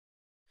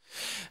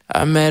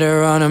I met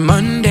her on a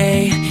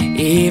Monday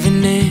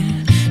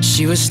evening.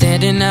 She was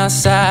standing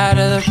outside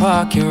of the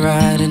parking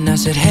lot, and I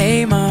said,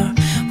 hey ma,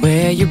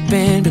 where you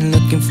been? Been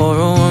looking for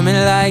a woman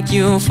like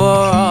you for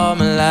all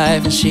my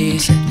life. And she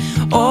said,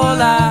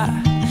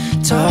 hola,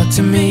 talk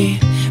to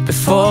me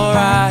before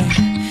I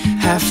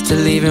have to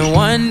leave. And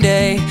one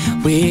day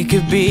we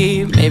could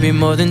be maybe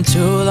more than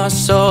two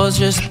lost souls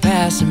just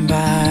passing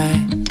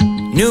by.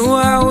 Knew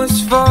I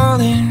was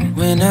falling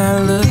when I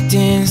looked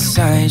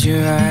inside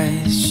your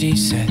eyes. She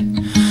said,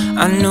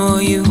 I know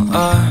you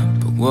are,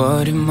 but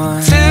what am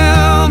I?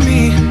 Tell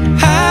me,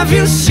 have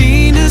you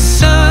seen a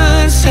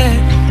sunset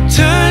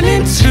turn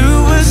into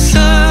a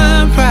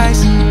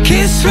sunrise?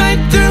 Kiss right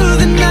through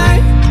the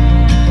night,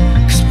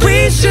 'cause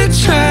we should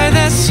try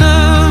that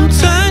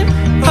sometime.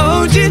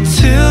 Hold you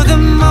till the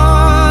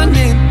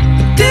morning.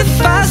 But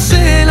if I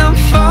said I'm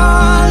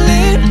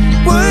falling,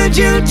 would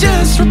you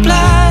just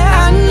reply,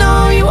 I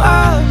know you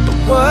are, but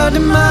what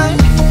am I?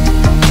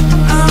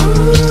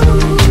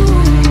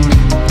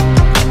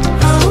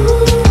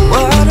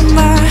 What am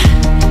I?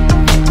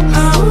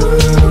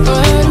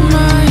 What am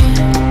I?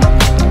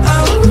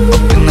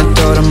 In the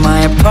door to my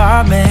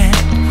apartment,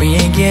 we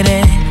ain't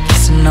getting.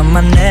 Kissing on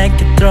my neck,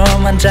 you throw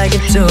my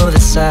jacket to the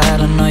side.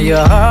 I know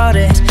your heart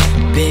is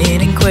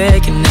beating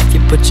quick, and if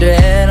you put your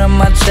head on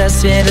my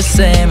chest, you're the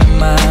same in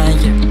mine,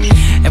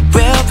 yeah. And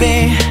we'll be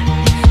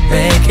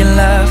making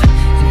love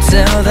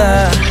until the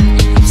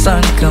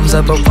sun comes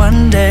up. But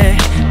one day,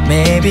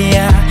 maybe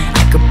I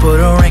could put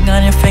a ring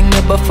on your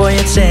finger before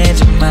you change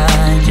your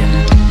mind,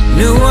 yeah.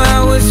 Knew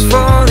I was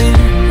falling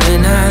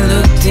when I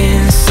looked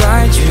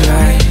inside your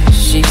eyes.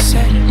 She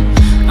said,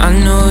 I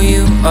know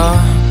you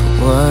are, but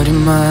what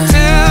am I?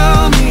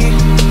 Tell me,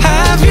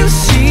 have you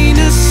seen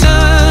a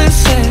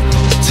sunset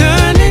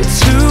turn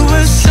into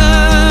a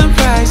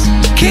sunrise?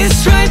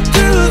 Kiss right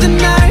through the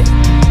night,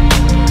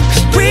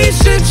 'cause we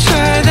should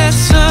try that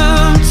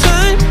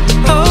sometime.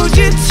 Hold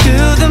you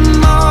till the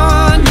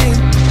morning.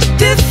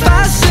 If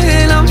I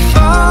said I'm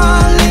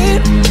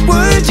falling,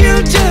 would you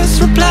just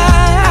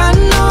reply, I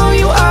know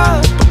you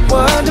are, but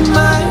what am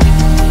I?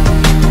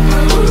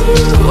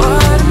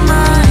 What am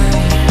I?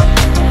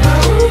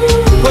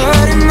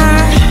 What am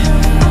I?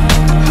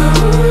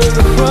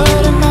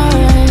 What am I?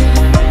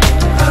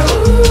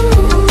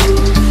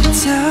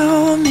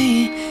 Tell me,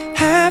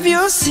 have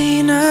you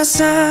seen a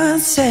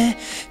sunset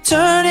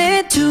turn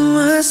into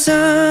a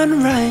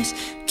sunrise?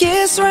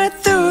 Kiss right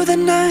through the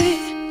night,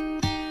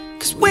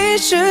 'cause we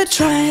should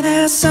try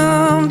that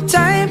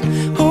sometime.